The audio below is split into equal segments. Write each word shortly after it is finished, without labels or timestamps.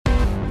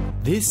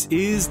This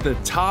is the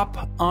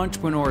Top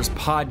Entrepreneurs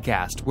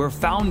Podcast, where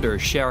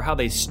founders share how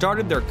they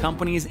started their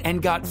companies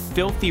and got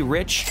filthy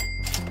rich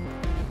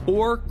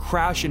or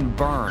crash and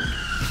burn.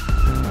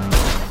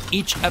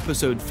 Each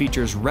episode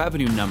features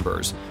revenue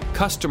numbers,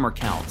 customer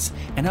counts,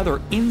 and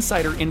other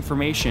insider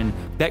information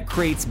that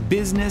creates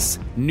business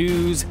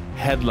news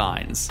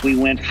headlines. We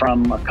went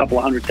from a couple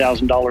of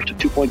 $100,000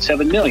 to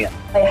 $2.7 million.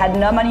 I had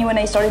no money when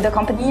I started the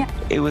company.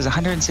 It was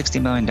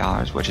 $160 million,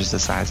 which is the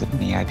size of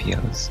many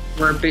IPOs.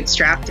 We're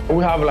bootstrapped.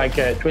 We have like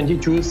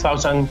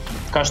 22,000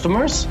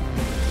 customers.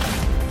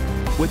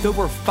 With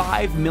over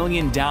 5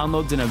 million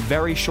downloads in a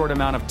very short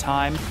amount of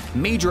time,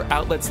 major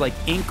outlets like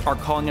Inc. are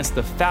calling us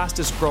the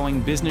fastest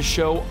growing business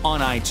show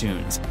on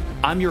iTunes.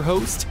 I'm your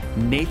host,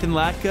 Nathan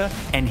Latka,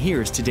 and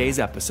here's today's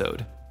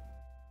episode.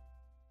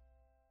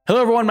 Hello,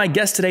 everyone. My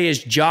guest today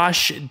is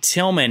Josh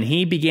Tillman.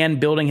 He began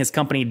building his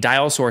company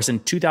DialSource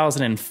in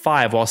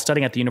 2005 while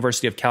studying at the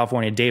University of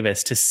California,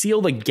 Davis to seal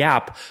the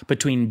gap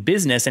between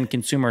business and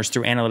consumers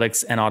through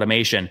analytics and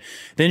automation.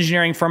 The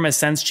engineering firm has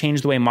since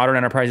changed the way modern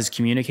enterprises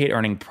communicate,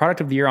 earning Product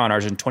of the Year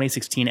honors in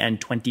 2016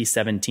 and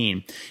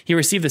 2017. He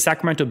received the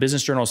Sacramento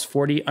Business Journal's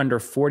 40 Under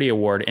 40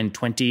 Award in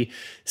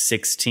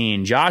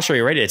 2016. Josh, are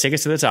you ready to take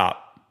us to the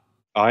top?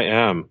 I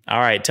am. All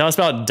right. Tell us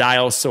about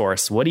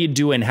DialSource. What do you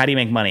do and how do you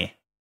make money?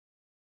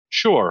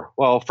 Sure.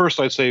 Well,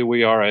 first, I'd say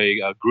we are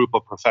a group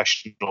of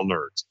professional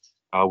nerds.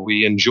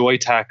 We enjoy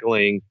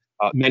tackling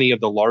many of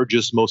the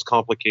largest, most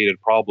complicated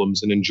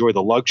problems and enjoy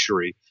the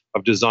luxury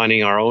of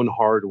designing our own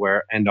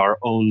hardware and our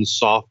own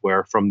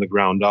software from the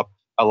ground up,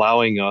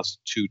 allowing us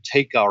to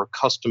take our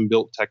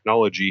custom-built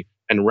technology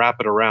and wrap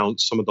it around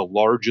some of the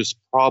largest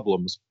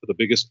problems for the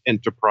biggest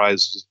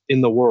enterprises in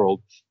the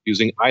world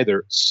using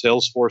either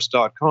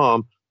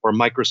Salesforce.com or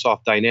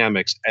Microsoft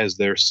Dynamics as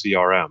their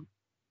CRM.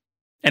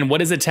 And what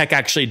does the tech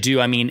actually do?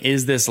 I mean,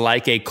 is this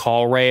like a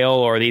CallRail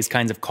or these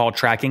kinds of call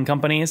tracking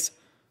companies?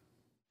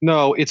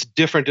 No, it's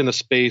different in the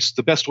space.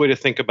 The best way to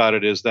think about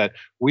it is that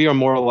we are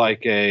more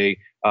like a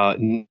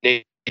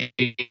native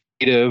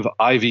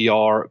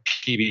IVR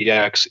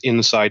PBX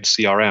inside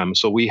CRM.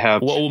 So we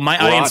have... Well, my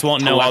audience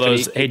won't know all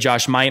those. Hey,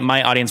 Josh,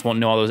 my audience won't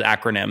know all those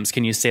acronyms.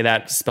 Can you say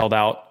that spelled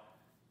out?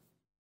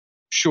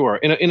 Sure.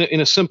 In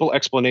a simple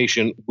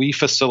explanation, we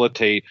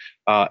facilitate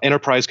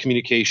enterprise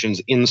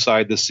communications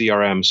inside the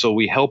CRM. So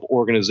we help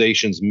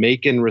organizations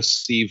make and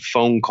receive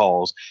phone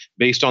calls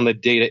based on the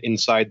data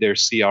inside their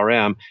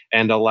CRM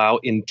and allow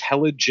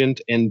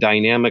intelligent and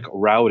dynamic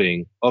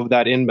routing of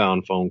that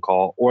inbound phone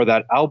call or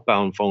that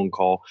outbound phone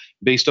call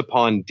based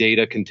upon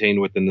data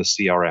contained within the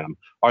CRM.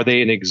 Are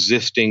they an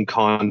existing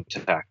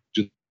contact?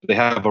 They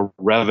have a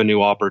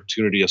revenue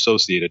opportunity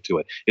associated to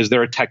it? Is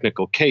there a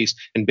technical case?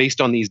 And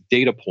based on these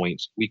data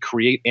points, we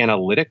create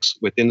analytics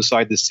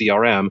inside the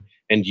CRM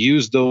and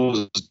use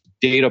those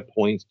data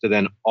points to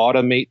then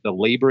automate the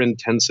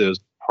labor-intensive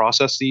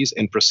processes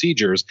and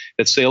procedures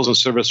that sales and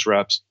service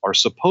reps are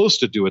supposed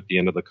to do at the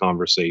end of the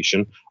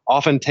conversation,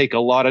 often take a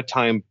lot of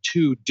time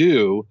to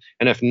do,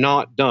 and if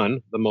not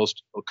done, the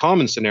most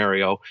common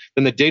scenario,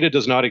 then the data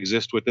does not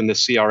exist within the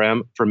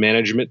CRM for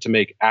management to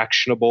make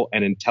actionable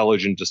and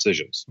intelligent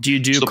decisions. Do you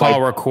do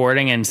call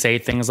recording and say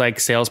things like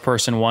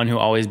salesperson one who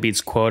always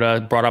beats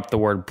quota brought up the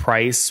word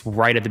price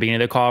right at the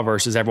beginning of the call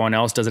versus everyone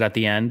else does it at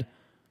the end?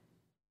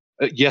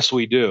 Yes,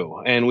 we do.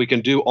 And we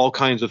can do all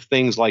kinds of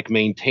things like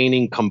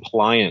maintaining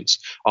compliance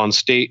on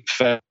state,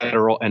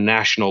 federal, and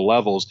national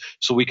levels.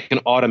 So we can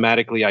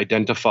automatically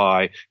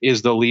identify,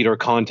 is the leader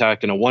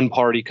contact in a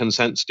one-party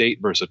consent state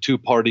versus a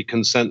two-party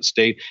consent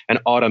state, and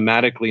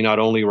automatically not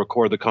only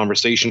record the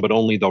conversation, but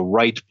only the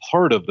right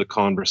part of the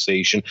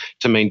conversation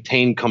to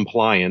maintain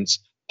compliance,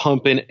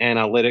 pump in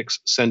analytics,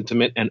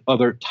 sentiment, and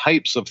other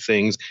types of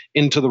things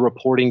into the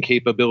reporting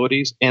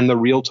capabilities and the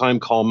real-time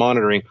call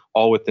monitoring,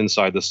 all within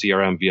inside the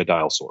CRM via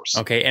DialSource.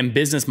 Okay, and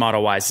business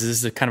model-wise,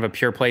 is this a kind of a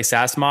pure play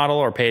SaaS model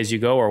or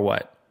pay-as-you-go or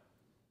what?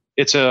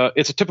 It's a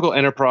typical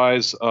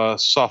enterprise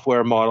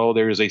software model.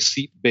 There is a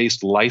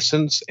seat-based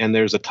license and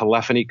there's a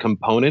telephony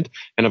component.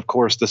 And of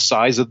course, the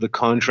size of the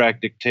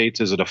contract dictates,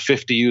 is it a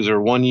 50-user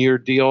 1-year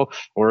deal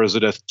or is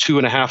it a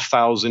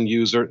 2,500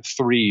 user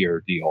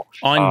 3-year deal?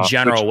 On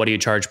general, what do you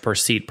charge per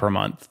seat per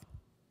month?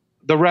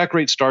 The rack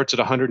rate starts at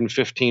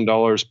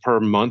 $115 per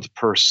month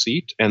per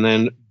seat and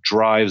then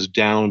drives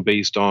down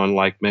based on,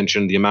 like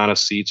mentioned, the amount of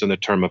seats and the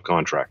term of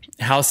contract.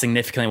 How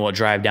significantly will it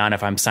drive down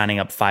if I'm signing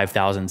up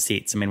 5,000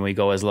 seats? I mean, we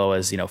go as low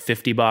as,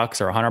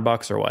 $50 or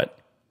 $100 or what?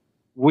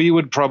 We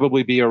would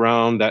probably be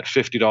around that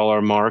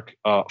 $50 mark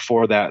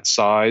for that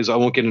size. I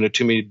won't get into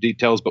too many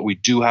details, but we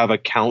do have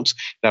accounts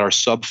that are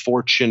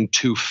sub-Fortune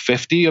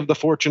 250 of the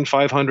Fortune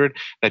 500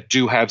 that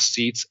do have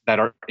seats that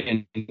are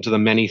into the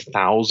many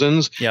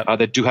thousands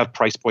that do have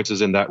price points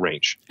in that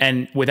range.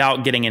 And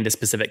without getting into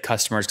specific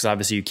customers, because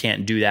obviously you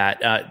can't do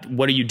that,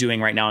 what are you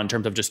doing right now in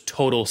terms of just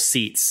total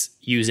seats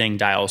using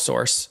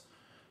DialSource?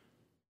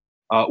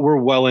 We're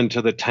well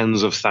into the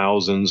tens of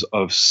thousands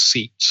of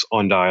seats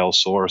on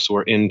DialSource.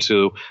 We're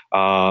into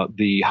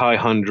the high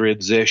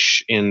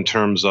hundreds-ish in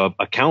terms of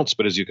accounts.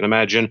 But as you can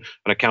imagine,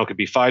 an account could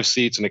be 5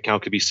 seats, an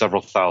account could be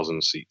several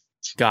thousand seats.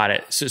 Got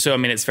it. So I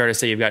mean, it's fair to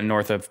say you've got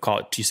north of, call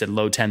it, you said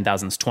low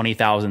 10,000s,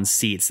 20,000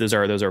 seats. Those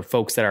are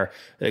folks that are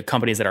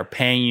companies that are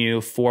paying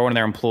you for one of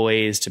their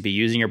employees to be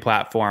using your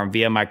platform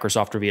via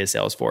Microsoft or via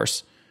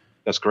Salesforce.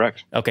 That's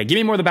correct. Okay. Give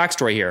me more of the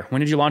backstory here. When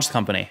did you launch the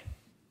company?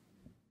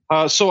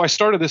 So I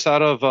started this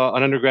out of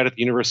an undergrad at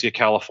the University of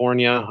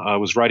California. I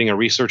was writing a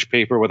research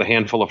paper with a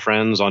handful of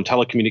friends on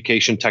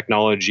telecommunication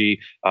technology,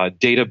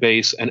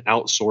 database, and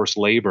outsourced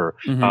labor.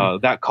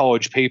 That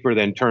college paper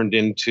then turned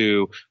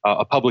into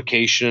a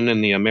publication in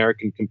the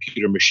American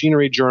Computer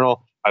Machinery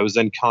Journal. I was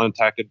then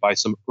contacted by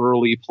some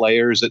early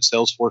players at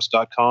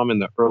Salesforce.com in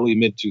the early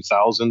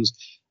mid-2000s.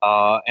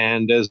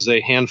 And as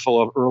a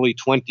handful of early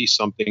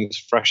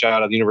 20-somethings fresh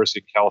out of the University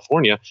of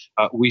California,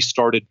 we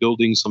started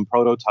building some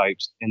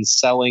prototypes and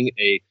selling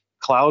a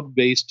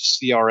cloud-based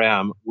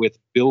CRM with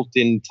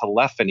built-in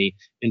telephony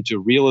into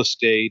real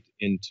estate,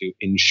 into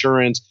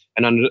insurance,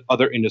 and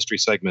other industry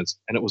segments.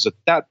 And it was at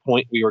that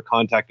point we were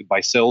contacted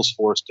by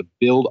Salesforce to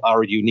build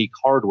our unique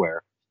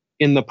hardware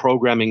in the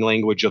programming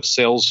language of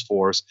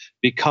Salesforce,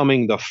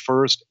 becoming the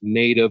first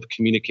native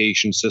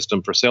communication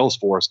system for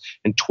Salesforce.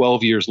 And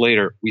 12 years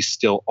later, we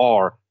still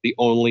are the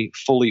only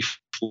fully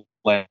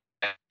fledged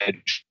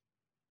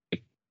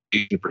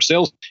for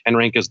sales, and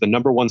rank as the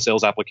number one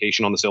sales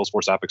application on the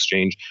Salesforce App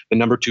Exchange, the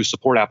number two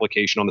support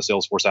application on the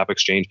Salesforce App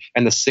Exchange,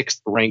 and the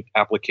sixth ranked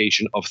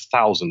application of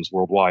thousands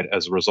worldwide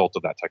as a result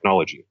of that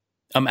technology.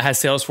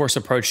 Has Salesforce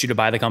approached you to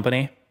buy the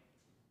company?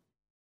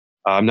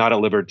 I'm not at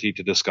liberty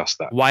to discuss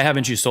that. Why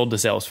haven't you sold to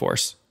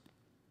Salesforce?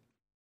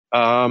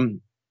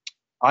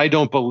 I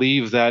don't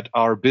believe that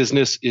our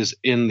business is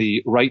in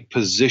the right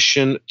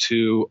position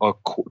to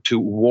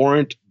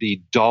warrant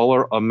the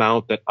dollar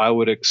amount that I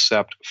would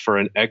accept for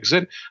an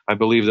exit. I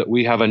believe that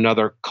we have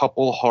another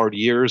couple hard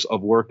years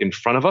of work in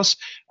front of us,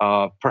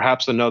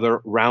 perhaps another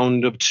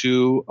round of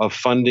two of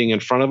funding in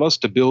front of us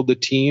to build the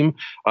team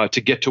to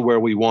get to where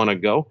we want to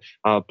go.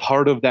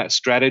 Part of that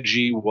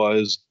strategy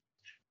was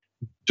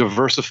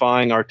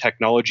diversifying our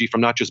technology from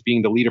not just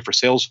being the leader for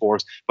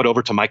Salesforce, but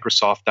over to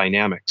Microsoft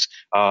Dynamics.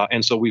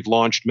 And so we've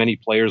launched many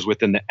players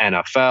within the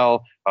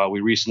NFL.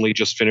 We recently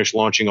just finished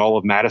launching all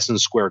of Madison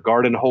Square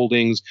Garden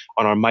holdings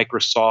on our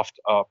Microsoft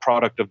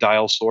product of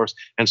DialSource.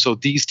 And so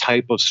these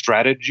type of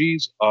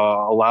strategies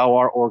allow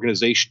our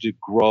organization to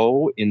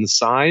grow in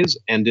size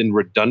and in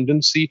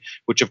redundancy,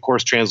 which of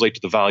course translate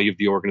to the value of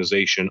the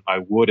organization I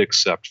would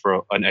accept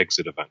for an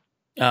exit event.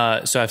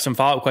 So I have some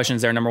follow-up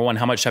questions there. Number one,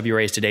 how much have you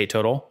raised to date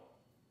total?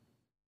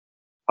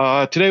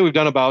 Today, we've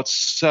done about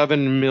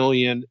 $7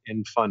 million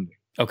in funding.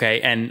 Okay.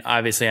 And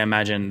obviously, I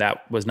imagine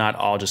that was not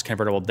all just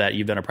convertible debt.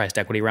 You've done a priced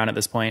equity round at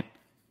this point?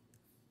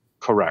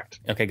 Correct.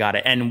 Okay, got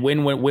it. And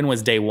when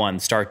was day one,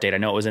 start date? I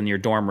know it was in your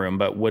dorm room,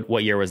 but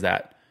what year was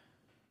that?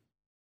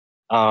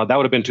 That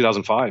would have been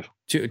 2005.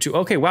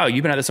 Okay, wow.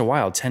 You've been at this a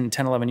while, 10,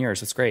 11 years.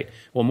 That's great.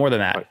 Well, more than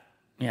that. Right.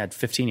 Yeah,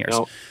 15 years.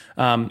 No.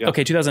 Yeah.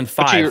 Okay,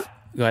 2005.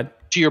 Go ahead.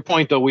 To your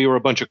point, though, we were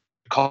a bunch of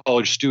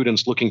college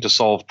students looking to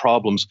solve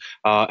problems.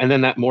 And then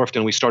that morphed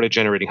and we started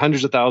generating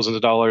hundreds of thousands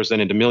of dollars, then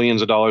into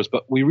millions of dollars.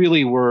 But we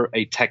really were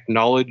a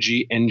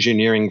technology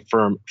engineering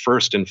firm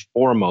first and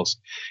foremost.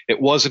 It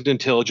wasn't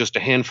until just a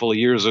handful of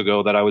years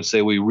ago that I would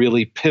say we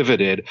really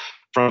pivoted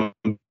from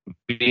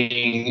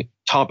being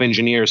top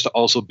engineers to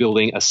also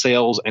building a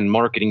sales and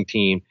marketing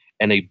team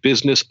and a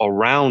business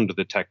around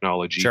the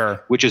technology,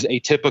 sure, which is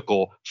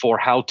atypical for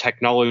how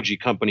technology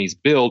companies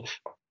build.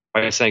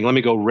 By saying, let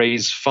me go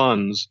raise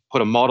funds,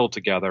 put a model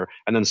together,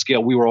 and then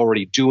scale. We were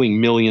already doing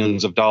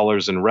millions of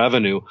dollars in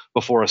revenue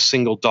before a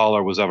single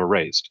dollar was ever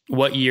raised.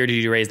 What year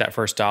did you raise that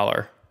first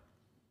dollar?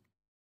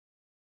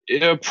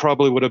 It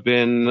probably would have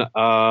been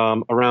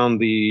around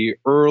the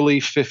early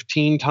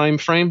 15 time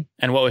frame.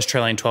 And what was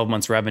trailing 12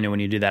 months revenue when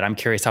you did that? I'm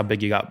curious how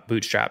big you got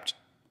bootstrapped.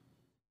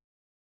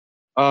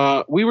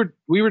 We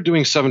were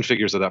doing seven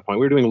figures at that point.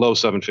 We were doing low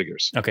seven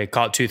figures. Okay,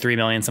 call it 2-3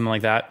 million, something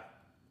like that.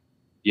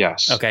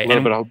 Yes. Okay. A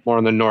little bit more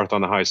on the north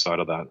on the high side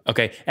of that.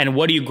 Okay. And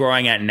what are you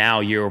growing at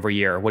now year over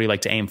year? What do you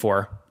like to aim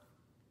for?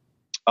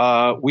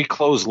 We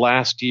closed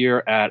last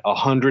year at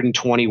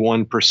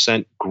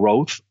 121%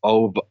 growth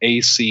of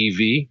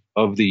ACV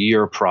of the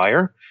year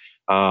prior.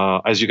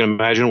 As you can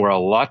imagine, we're a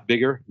lot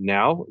bigger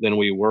now than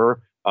we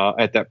were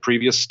at that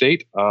previous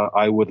state.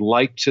 I would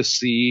like to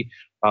see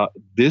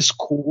this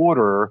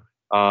quarter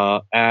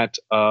at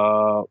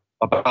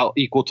about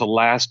equal to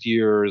last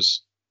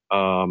year's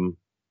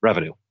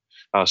revenue.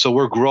 So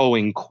we're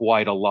growing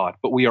quite a lot,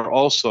 but we are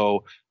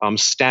also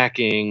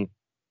stacking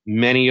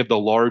many of the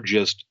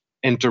largest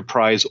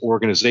enterprise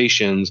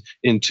organizations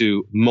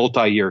into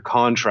multi-year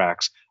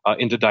contracts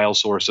into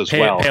DialSource as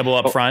well. Payable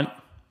up front?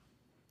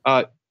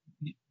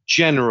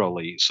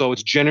 Generally. So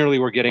it's generally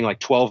we're getting like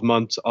 12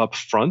 months up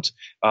front.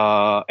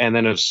 And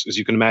then as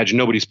you can imagine,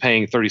 nobody's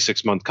paying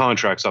 36-month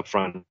contracts up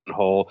front and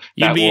whole.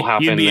 You'd be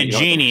a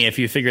genie if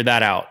you figured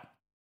that out.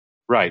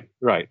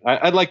 Right.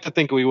 I'd like to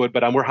think we would,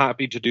 but we're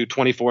happy to do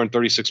 24 and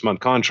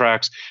 36-month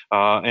contracts.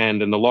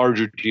 And in the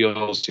larger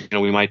deals,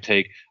 we might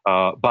take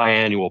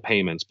biannual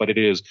payments, but it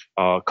is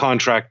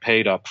contract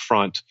paid up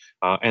front.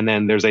 And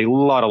then there's a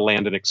lot of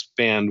land and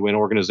expand when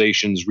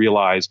organizations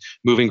realize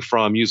moving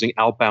from using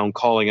outbound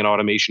calling and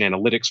automation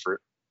analytics for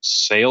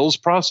sales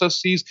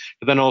processes,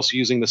 but then also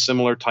using the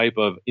similar type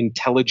of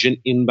intelligent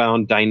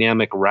inbound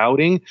dynamic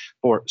routing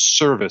for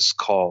service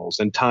calls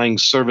and tying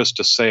service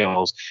to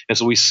sales. And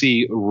so we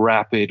see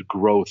rapid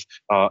growth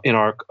in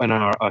our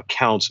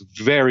accounts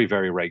very,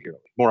 very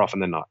regularly, more often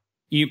than not.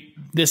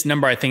 This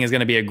number I think is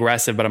going to be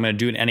aggressive, but I'm going to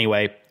do it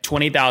anyway.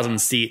 20,000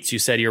 seats. You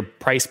said your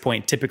price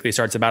point typically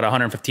starts about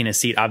 115 a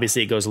seat.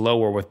 Obviously, it goes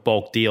lower with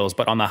bulk deals,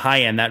 but on the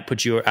high end, that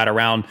puts you at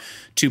around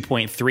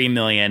 2.3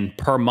 million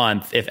per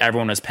month if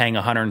everyone was paying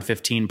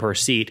 115 per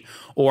seat,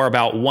 or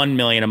about 1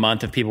 million a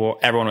month if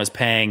everyone was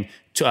paying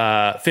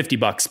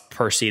 $50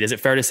 per seat. Is it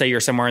fair to say you're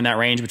somewhere in that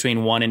range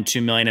between 1 and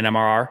 2 million in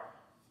MRR?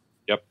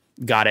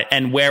 Got it.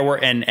 And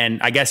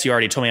and I guess you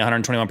already told me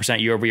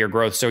 121% year over year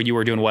growth. So you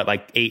were doing what,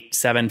 like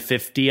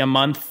 750 a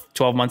month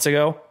 12 months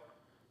ago?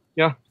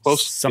 Yeah,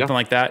 close. Something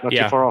like that. Not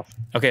too far off.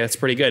 Okay, that's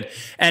pretty good.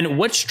 And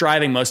what's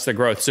driving most of the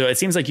growth? So it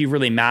seems like you've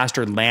really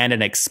mastered land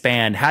and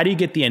expand. How do you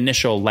get the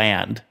initial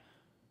land?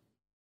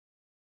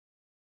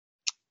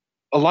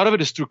 A lot of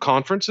it is through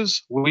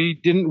conferences. We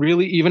didn't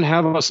really even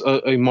have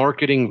a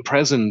marketing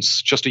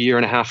presence just a year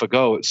and a half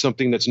ago. It's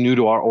something that's new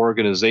to our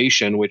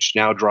organization, which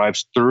now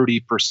drives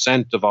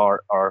 30% of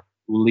our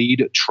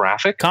lead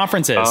traffic.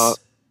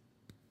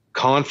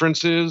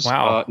 Conferences.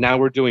 Wow. Now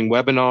we're doing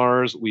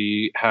webinars.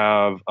 We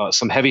have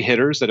some heavy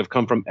hitters that have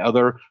come from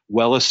other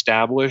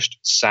well-established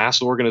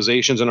SaaS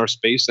organizations in our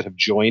space that have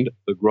joined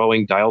the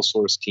growing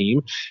DialSource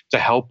team to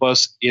help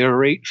us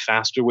iterate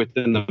faster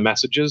within the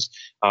messages.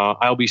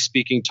 I'll be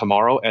speaking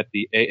tomorrow at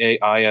the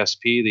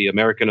AAISP, the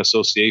American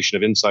Association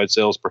of Inside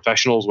Sales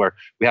Professionals, where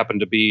we happen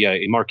to be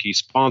a marquee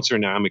sponsor.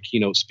 Now I'm a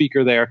keynote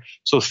speaker there.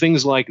 So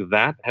things like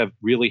that have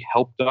really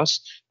helped us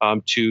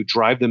to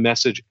drive the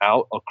message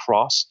out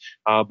across.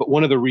 But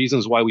one of the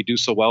reasons why we do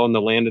so well in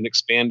the land and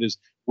expand is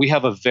we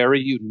have a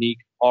very unique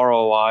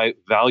ROI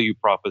value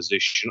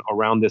proposition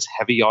around this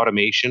heavy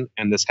automation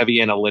and this heavy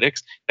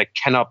analytics that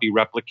cannot be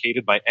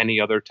replicated by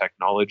any other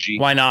technology.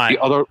 Why not?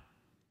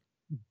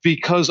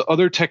 Because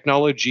other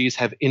technologies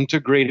have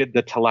integrated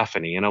the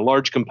telephony, and a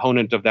large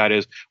component of that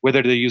is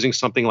whether they're using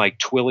something like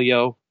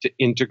Twilio to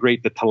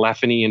integrate the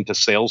telephony into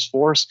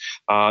Salesforce.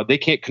 They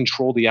can't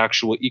control the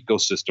actual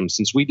ecosystem.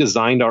 Since we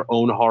designed our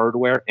own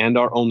hardware and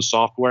our own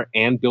software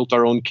and built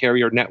our own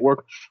carrier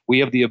network, we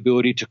have the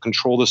ability to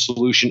control the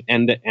solution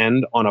end to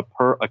end on a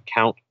per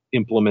account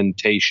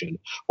implementation.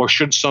 Or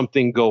should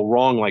something go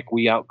wrong, like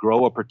we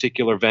outgrow a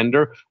particular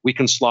vendor, we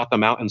can slot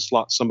them out and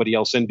slot somebody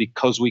else in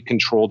because we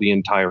control the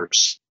entire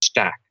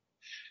stack.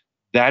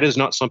 That is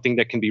not something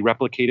that can be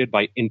replicated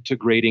by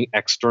integrating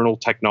external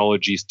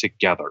technologies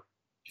together.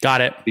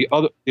 Got it. The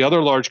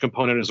other large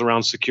component is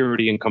around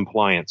security and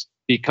compliance.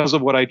 Because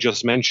of what I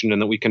just mentioned and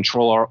that we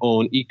control our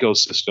own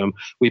ecosystem,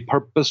 we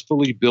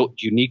purposefully built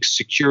unique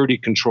security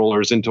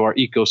controllers into our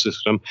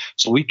ecosystem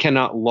so we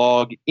cannot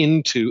log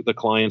into the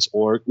client's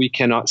org. We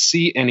cannot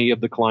see any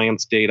of the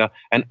client's data.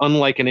 And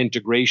unlike an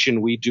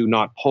integration, we do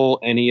not pull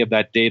any of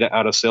that data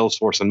out of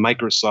Salesforce and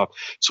Microsoft.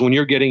 So when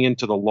you're getting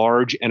into the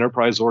large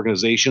enterprise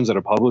organizations that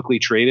are publicly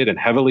traded and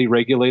heavily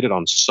regulated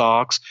on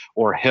SOX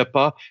or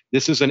HIPAA,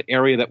 this is an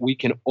area that we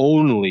can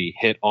only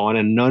hit on,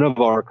 and none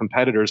of our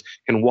competitors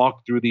can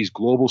walk through these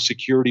global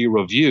security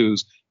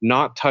reviews,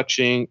 not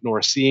touching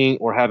nor seeing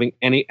or having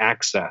any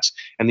access.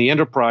 And the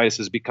enterprise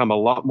has become a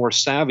lot more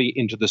savvy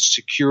into the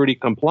security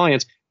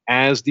compliance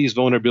as these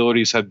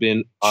vulnerabilities have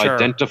been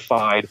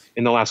identified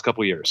in the last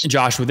couple of years.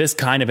 Josh, with this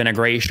kind of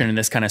integration and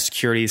this kind of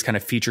security, these kind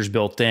of features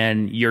built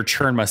in, your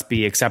churn must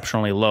be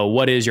exceptionally low.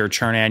 What is your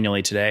churn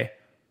annually today?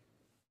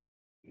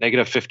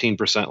 Negative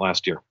 15%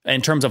 last year.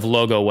 In terms of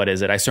logo, what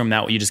is it? I assume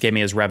that what you just gave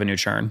me is revenue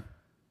churn.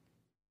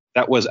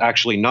 That was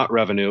actually not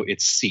revenue,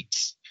 it's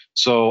seats.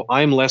 So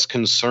I'm less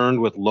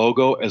concerned with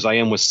logo as I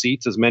am with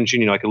seats. As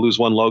mentioned, I could lose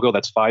one logo,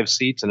 that's 5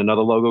 seats, and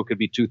another logo could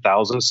be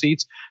 2,000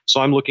 seats.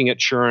 So I'm looking at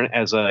churn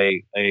as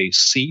a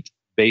seat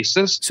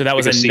basis. So that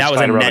was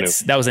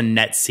a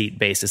net seat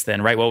basis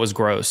then, right? What was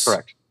gross?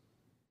 Correct.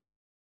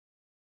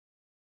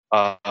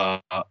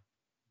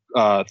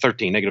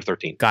 13, negative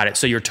 13. Got it.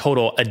 So your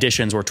total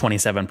additions were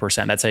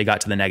 27%. That's how you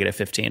got to the negative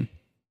 15.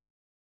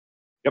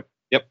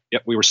 Yep.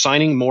 We were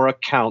signing more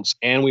accounts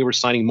and we were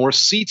signing more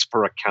seats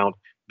per account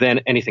than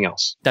anything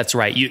else. That's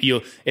right.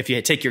 You if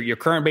you take your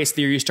current base of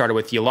the year you started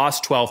with, you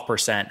lost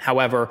 12%.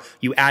 However,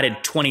 you added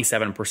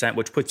 27%,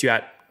 which puts you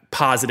at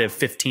positive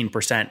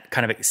 15%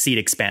 kind of seat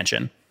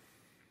expansion.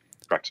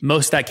 Correct.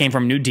 Most of that came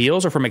from new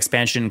deals or from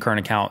expansion in current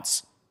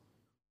accounts?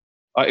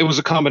 It was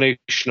a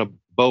combination of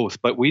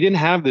both, but we didn't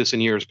have this in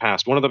years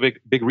past. One of the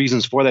big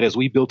reasons for that is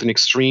we built an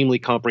extremely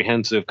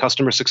comprehensive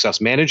customer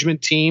success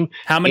management team.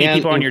 How many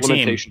people on your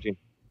team?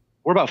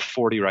 We're about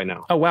 40 right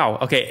now. Oh, wow.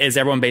 Okay. Is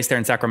everyone based there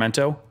in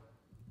Sacramento?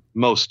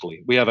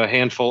 mostly. We have a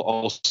handful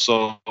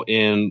also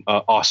in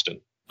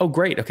Austin. Oh,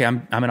 great. Okay,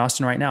 I'm in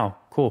Austin right now.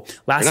 Cool.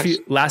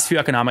 Last few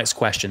economics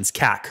questions.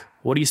 CAC.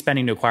 What are you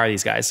spending to acquire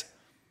these guys?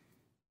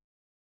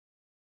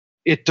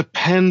 It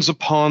depends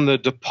upon the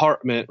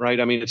department, right?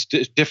 I mean, it's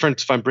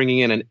different if I'm bringing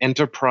in an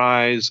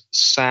enterprise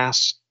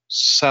SaaS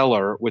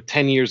seller with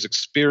 10 years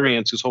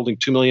experience who's holding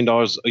 $2 million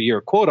a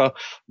year quota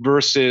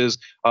versus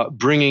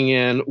bringing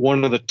in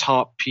one of the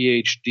top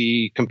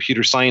PhD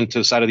computer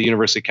scientists out of the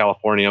University of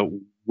California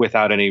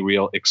without any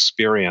real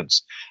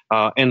experience.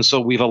 And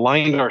so we've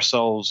aligned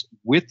ourselves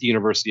with the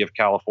University of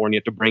California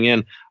to bring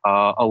in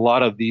a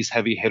lot of these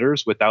heavy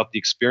hitters without the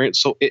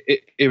experience. So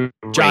it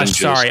Josh,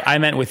 sorry, I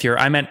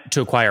meant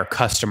to acquire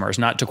customers,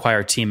 not to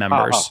acquire team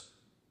members.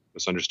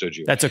 Misunderstood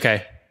you. That's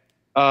okay.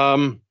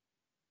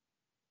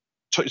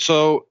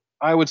 So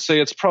I would say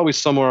it's probably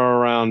somewhere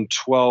around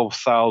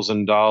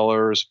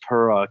 $12,000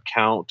 per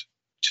account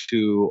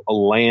to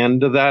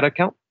land that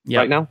account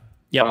right now.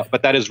 Yeah,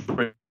 but that is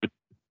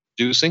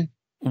reducing.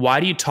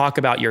 Why do you talk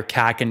about your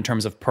CAC in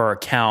terms of per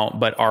account,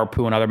 but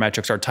ARPU and other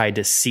metrics are tied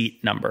to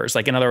seat numbers?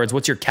 Like, in other words,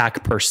 what's your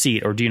CAC per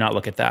seat, or do you not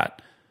look at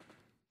that?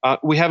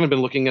 We haven't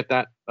been looking at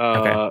that.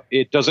 Okay.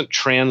 It doesn't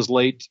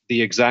translate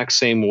the exact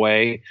same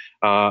way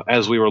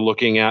as we were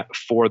looking at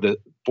for the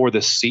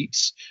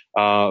seats.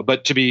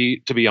 But to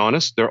be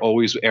honest, there are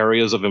always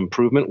areas of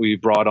improvement. We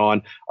brought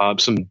on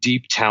some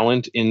deep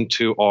talent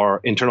into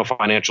our internal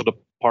financial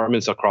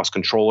departments across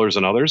controllers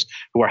and others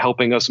who are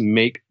helping us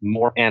make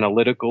more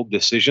analytical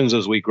decisions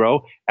as we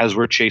grow, as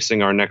we're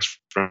chasing our next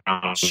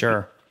round.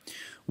 Sure.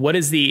 When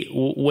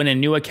a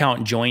new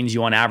account joins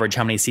you on average,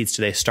 how many seats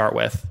do they start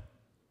with?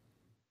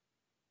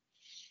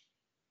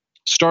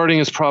 Starting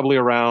is probably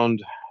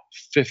around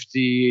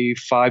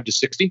 55 to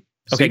 60.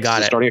 Okay,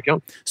 got it. Starting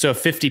account. So if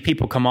 50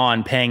 people come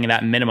on paying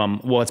that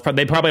minimum, well,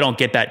 they probably don't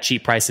get that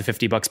cheap price of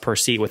 $50 per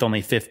seat with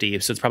only 50.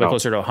 So it's probably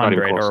closer to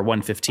 100 or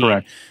 115.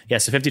 Correct. Yeah.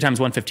 So 50 times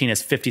 115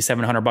 is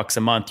 $5,700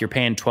 a month. You're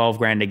paying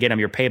 $12,000 to get them.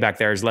 Your payback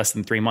there is less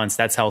than 3 months.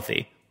 That's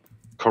healthy.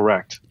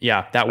 Correct.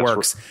 Yeah, that's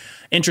works.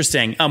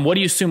 Interesting. What do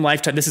you assume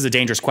lifetime? This is a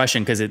dangerous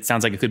question because it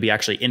sounds like it could be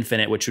actually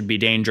infinite, which would be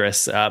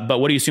dangerous. But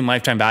what do you assume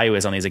lifetime value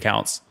is on these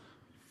accounts?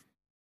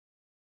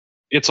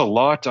 It's a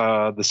lot.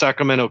 The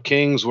Sacramento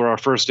Kings were our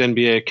first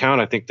NBA account.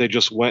 I think they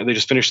just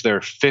finished their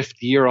 5th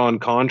year on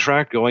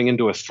contract, going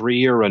into a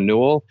 3-year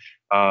renewal.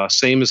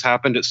 Same has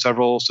happened at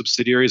several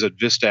subsidiaries at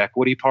Vista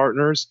Equity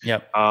Partners,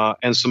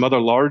 and some other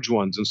large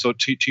ones. And so,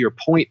 to your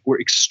point, we're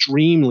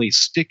extremely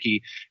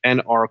sticky,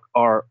 and our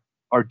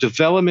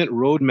development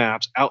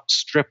roadmaps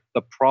outstrip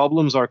the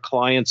problems our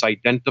clients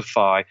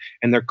identify,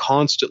 and they're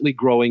constantly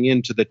growing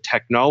into the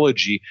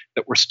technology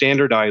that we're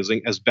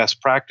standardizing as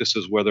best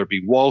practices, whether it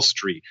be Wall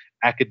Street,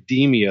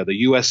 academia,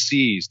 the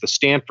USCs, the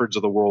Stanfords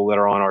of the world that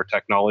are on our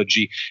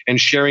technology, and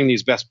sharing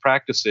these best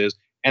practices.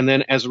 And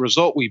then as a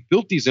result, we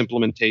built these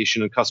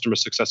implementation and customer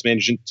success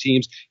management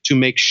teams to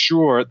make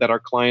sure that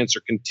our clients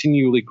are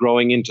continually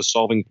growing into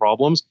solving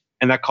problems.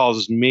 And that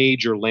causes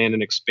major land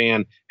and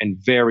expand and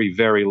very,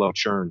 very low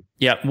churn.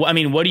 Yeah. Well, I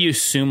mean, what do you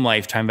assume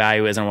lifetime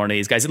value is on one of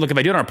these guys? Look, if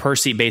I do it on a per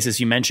seat basis,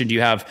 you mentioned you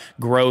have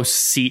gross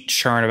seat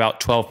churn about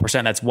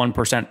 12%. That's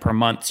 1% per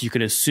month. So you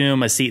could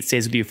assume a seat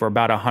stays with you for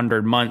about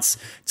 100 months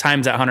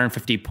times that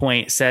 150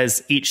 point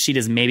says each seat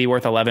is maybe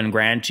worth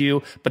 $11,000 to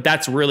you. But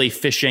that's really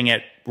fishing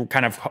at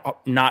kind of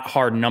not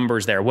hard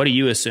numbers there. What do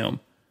you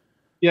assume?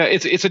 Yeah,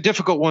 it's a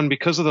difficult one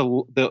because of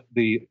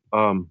the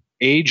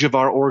age of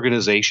our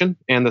organization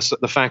and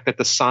the fact that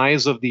the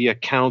size of the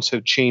accounts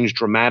have changed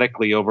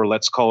dramatically over,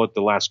 let's call it,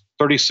 the last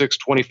 36,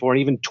 24,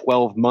 and even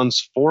 12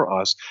 months for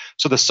us.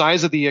 So the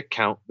size of the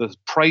account, the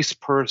price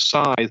per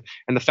size,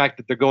 and the fact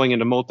that they're going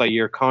into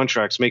multi-year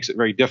contracts makes it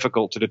very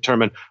difficult to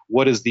determine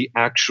what is the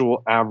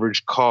actual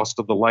average cost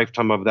of the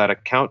lifetime of that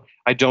account.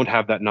 I don't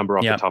have that number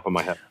off the top of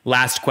my head.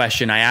 Last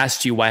question. I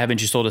asked you, why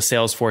haven't you sold a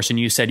Salesforce? And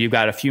you said you've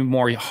got a few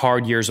more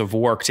hard years of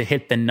work to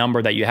hit the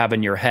number that you have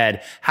in your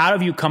head. How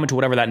have you come to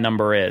whatever that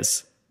number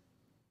is?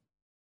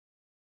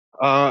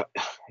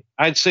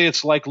 I'd say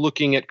it's like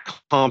looking at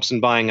comps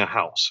and buying a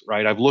house,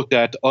 right? I've looked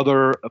at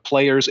other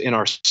players in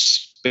our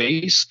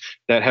space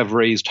that have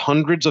raised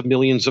hundreds of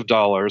millions of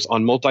dollars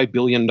on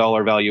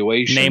multi-billion-dollar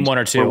valuations. Name one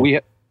or two.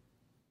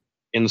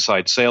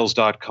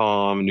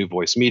 InsideSales.com, New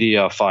Voice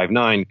Media,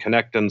 Five9,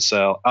 Connect and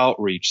Sell,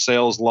 Outreach,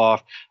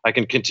 SalesLoft. I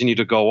can continue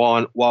to go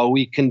on while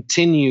we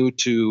continue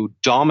to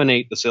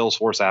dominate the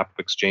Salesforce App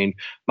Exchange,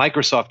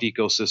 Microsoft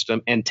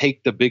ecosystem, and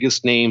take the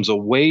biggest names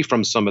away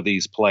from some of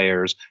these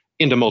players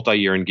into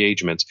multi-year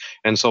engagements.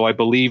 And so I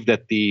believe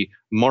that the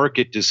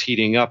market is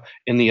heating up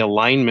in the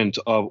alignment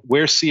of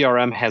where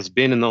CRM has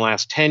been in the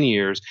last 10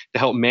 years to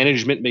help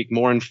management make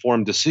more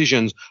informed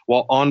decisions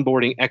while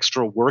onboarding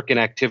extra work and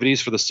activities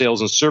for the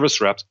sales and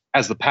service reps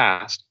as the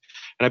past.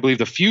 And I believe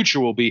the future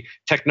will be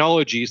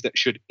technologies that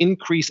should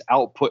increase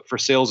output for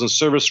sales and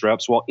service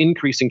reps while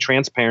increasing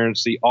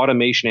transparency,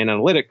 automation, and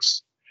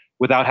analytics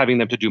without having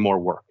them to do more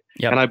work.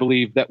 Yep. And I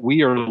believe that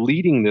we are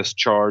leading this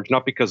charge,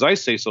 not because I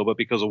say so, but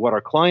because of what our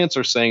clients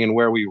are saying and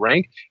where we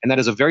rank. And that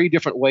is a very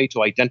different way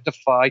to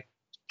identify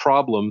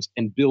problems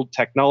and build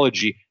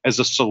technology as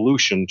a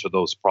solution to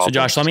those problems. So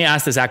Josh, let me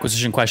ask this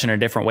acquisition question in a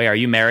different way. Are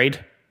you married?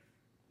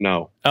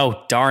 No.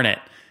 Oh, darn it.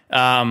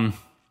 Are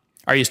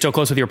you still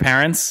close with your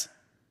parents?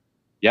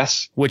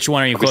 Yes. Which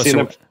one are you close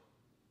to?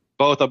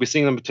 Both. I'll be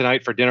seeing them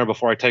tonight for dinner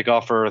before I take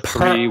off for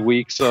 3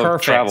 weeks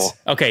of travel.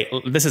 Okay,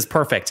 this is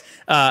perfect.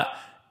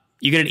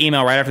 You get an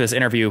email right after this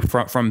interview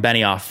from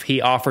Benioff. He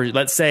offers,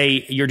 let's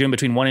say you're doing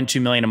between $1 and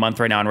 $2 million a month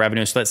right now in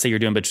revenue. So let's say you're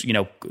doing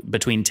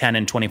between 10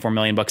 and 24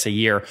 million bucks a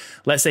year.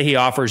 Let's say he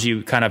offers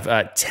you kind of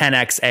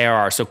 10x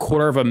ARR, so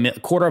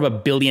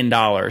 $250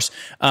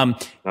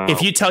 million.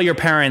 If you tell your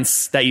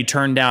parents that you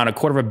turned down a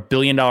 $250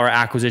 million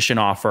acquisition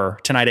offer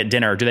tonight at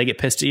dinner, do they get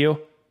pissed at you?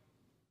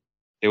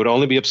 They would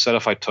only be upset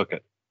if I took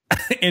it.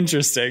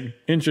 Interesting.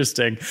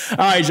 All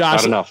right,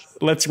 Josh. Not enough.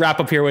 Let's wrap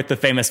up here with the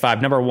famous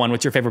five. Number one,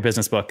 what's your favorite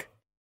business book?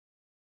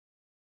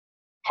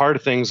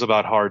 Hard Things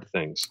About Hard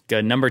Things.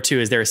 Good. Number two,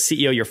 is there a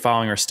CEO you're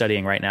following or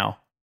studying right now?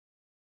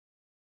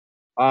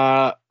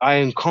 I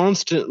am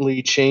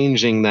constantly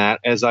changing that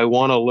as I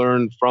want to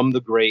learn from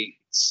the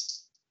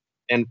greats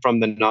and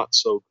from the not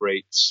so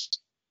greats.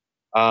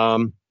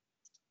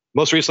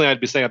 Most recently, I'd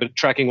be saying I've been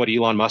tracking what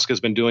Elon Musk has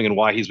been doing and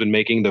why he's been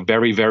making the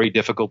very, very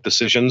difficult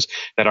decisions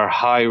that are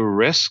high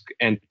risk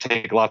and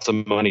take lots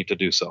of money to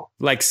do so.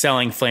 Like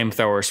selling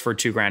flamethrowers for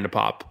 $2,000 a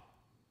pop.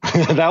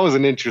 That was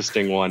an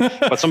interesting one.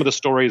 But some of the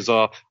stories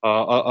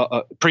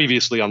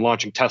previously on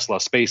launching Tesla,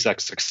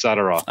 SpaceX,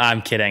 etc.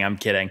 I'm kidding. All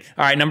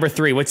right, number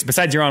three.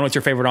 Besides your own, what's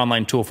your favorite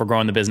online tool for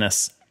growing the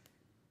business?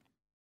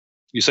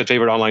 You said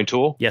favorite online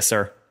tool? Yes,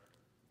 sir.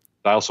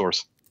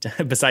 DialSource.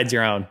 Besides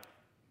your own?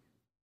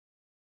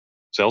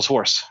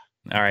 Salesforce.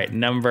 All right,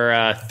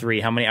 number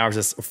three. How many hours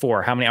of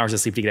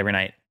sleep do you get every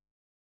night?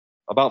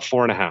 About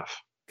 4.5.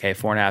 Okay,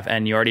 4.5.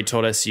 And you already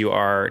told us you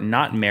are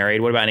not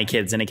married. What about any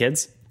kids?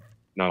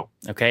 No.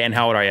 Okay, and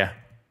how old are you?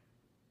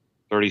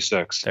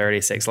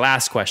 36.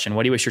 Last question.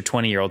 What do you wish your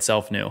 20-year-old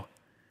self knew?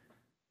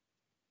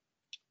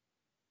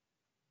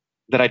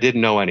 That I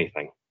didn't know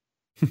anything.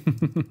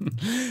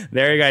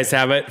 There you guys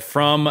have it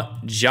from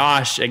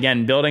Josh.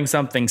 Again, building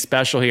something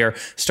special here.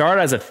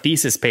 Started as a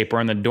thesis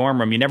paper in the dorm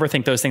room. You never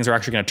think those things are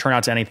actually going to turn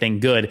out to anything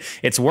good.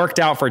 It's worked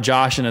out for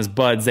Josh and his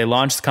buds. They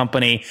launched the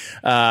company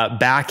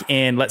back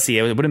in,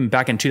 it would have been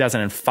back in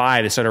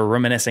 2005. They started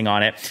reminiscing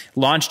on it.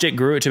 Launched it,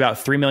 grew it to about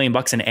 $3 million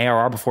in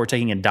ARR before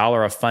taking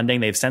 $1 of funding.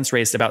 They've since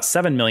raised about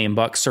 $7 million,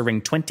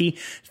 serving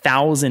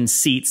 20,000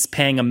 seats,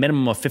 paying a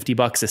minimum of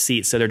 $50 a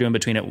seat. So they're doing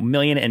between $1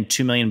 million and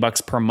 $2 million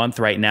per month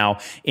right now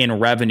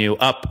in revenue,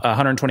 up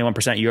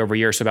 121% year over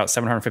year. So about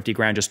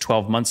 $750,000 just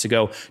 12 months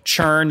ago.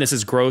 Churn, this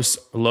is gross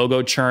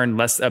logo churn,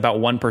 about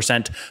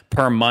 1%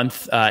 per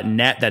month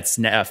net. That's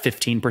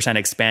 15%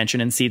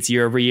 expansion in seats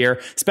year over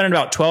year. Spending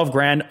about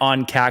 $12,000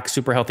 on CAC,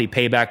 super healthy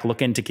payback,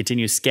 looking to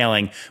continue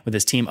scaling with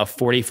this team of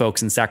 40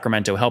 folks in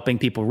Sacramento, helping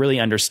people really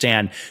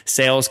understand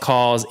sales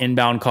calls,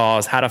 inbound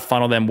calls, how to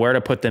funnel them, where to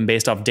put them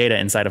based off data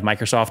inside of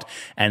Microsoft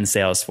and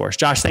Salesforce.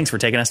 Josh, thanks for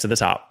taking us to the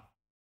top.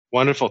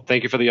 Wonderful.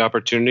 Thank you for the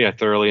opportunity. I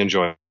thoroughly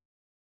enjoyed it.